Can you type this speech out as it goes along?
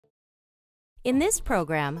In this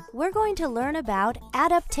program, we're going to learn about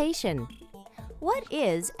adaptation. What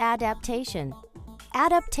is adaptation?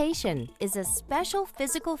 Adaptation is a special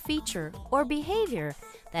physical feature or behavior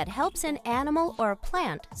that helps an animal or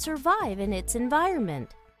plant survive in its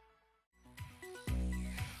environment.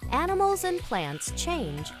 Animals and plants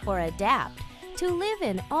change or adapt to live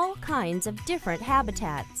in all kinds of different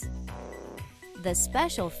habitats. The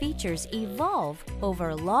special features evolve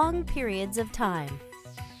over long periods of time.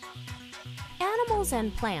 Animals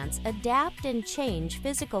and plants adapt and change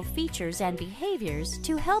physical features and behaviors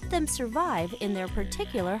to help them survive in their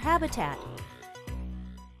particular habitat.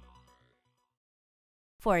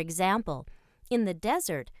 For example, in the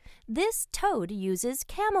desert, this toad uses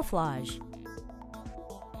camouflage.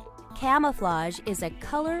 Camouflage is a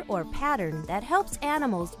color or pattern that helps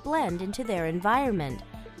animals blend into their environment.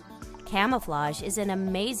 Camouflage is an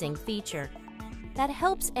amazing feature that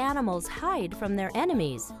helps animals hide from their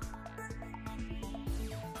enemies.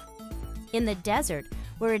 In the desert,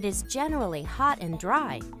 where it is generally hot and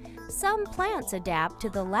dry, some plants adapt to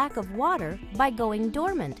the lack of water by going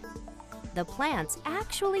dormant. The plants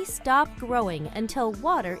actually stop growing until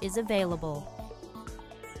water is available.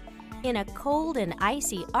 In a cold and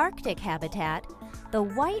icy Arctic habitat, the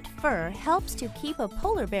white fur helps to keep a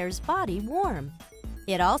polar bear's body warm.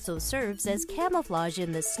 It also serves as camouflage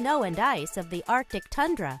in the snow and ice of the Arctic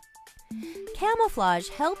tundra. Camouflage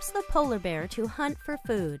helps the polar bear to hunt for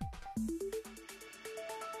food.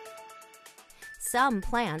 Some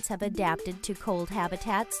plants have adapted to cold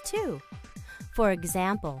habitats too. For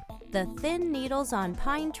example, the thin needles on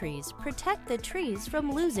pine trees protect the trees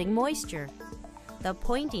from losing moisture. The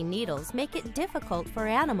pointy needles make it difficult for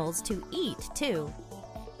animals to eat too.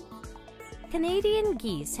 Canadian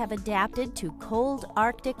geese have adapted to cold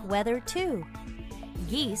Arctic weather too.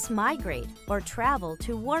 Geese migrate or travel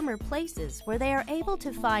to warmer places where they are able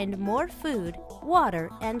to find more food, water,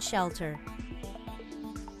 and shelter.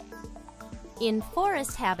 In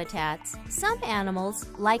forest habitats, some animals,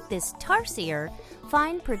 like this tarsier,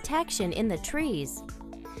 find protection in the trees.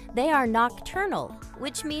 They are nocturnal,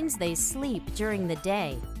 which means they sleep during the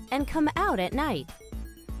day and come out at night.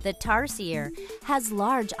 The tarsier has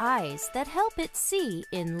large eyes that help it see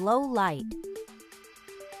in low light.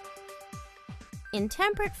 In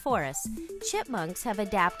temperate forests, chipmunks have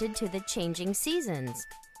adapted to the changing seasons.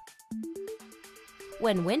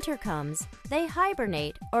 When winter comes, they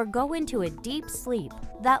hibernate or go into a deep sleep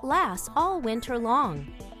that lasts all winter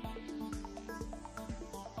long.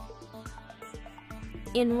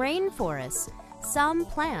 In rainforests, some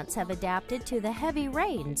plants have adapted to the heavy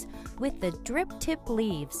rains with the drip-tip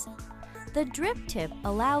leaves. The drip tip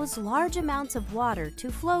allows large amounts of water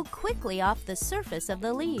to flow quickly off the surface of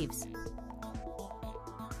the leaves.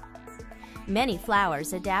 Many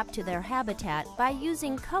flowers adapt to their habitat by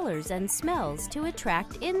using colors and smells to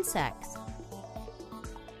attract insects.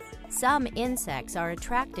 Some insects are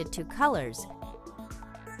attracted to colors,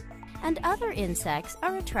 and other insects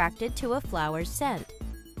are attracted to a flower's scent.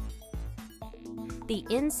 The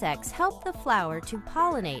insects help the flower to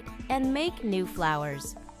pollinate and make new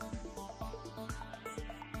flowers.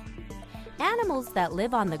 Animals that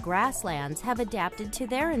live on the grasslands have adapted to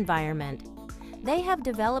their environment. They have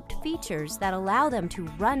developed features that allow them to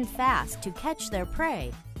run fast to catch their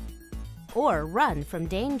prey or run from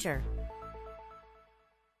danger.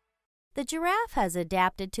 The giraffe has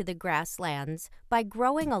adapted to the grasslands by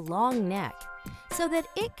growing a long neck so that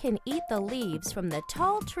it can eat the leaves from the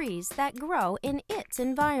tall trees that grow in its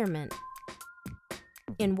environment.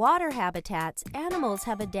 In water habitats, animals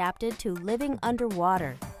have adapted to living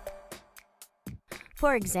underwater.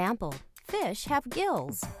 For example, fish have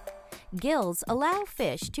gills. Gills allow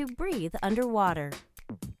fish to breathe underwater.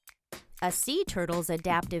 A sea turtle's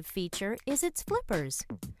adaptive feature is its flippers.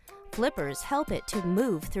 Flippers help it to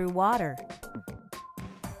move through water.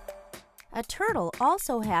 A turtle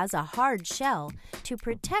also has a hard shell to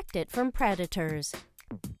protect it from predators.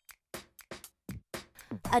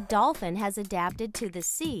 A dolphin has adapted to the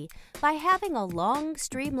sea by having a long,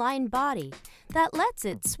 streamlined body that lets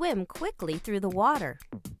it swim quickly through the water.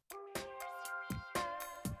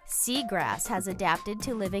 Seagrass has adapted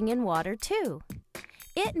to living in water too.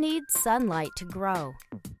 It needs sunlight to grow.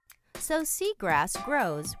 So seagrass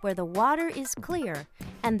grows where the water is clear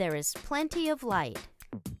and there is plenty of light.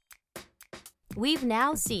 We've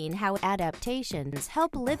now seen how adaptations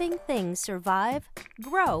help living things survive,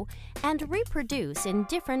 grow, and reproduce in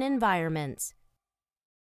different environments.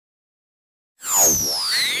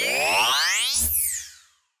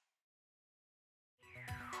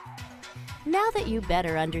 Now that you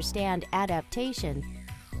better understand adaptation,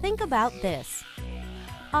 think about this.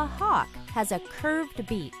 A hawk has a curved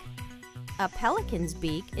beak. A pelican's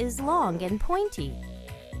beak is long and pointy.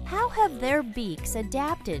 How have their beaks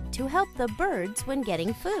adapted to help the birds when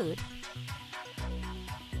getting food?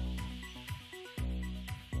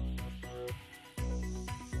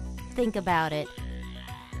 Think about it.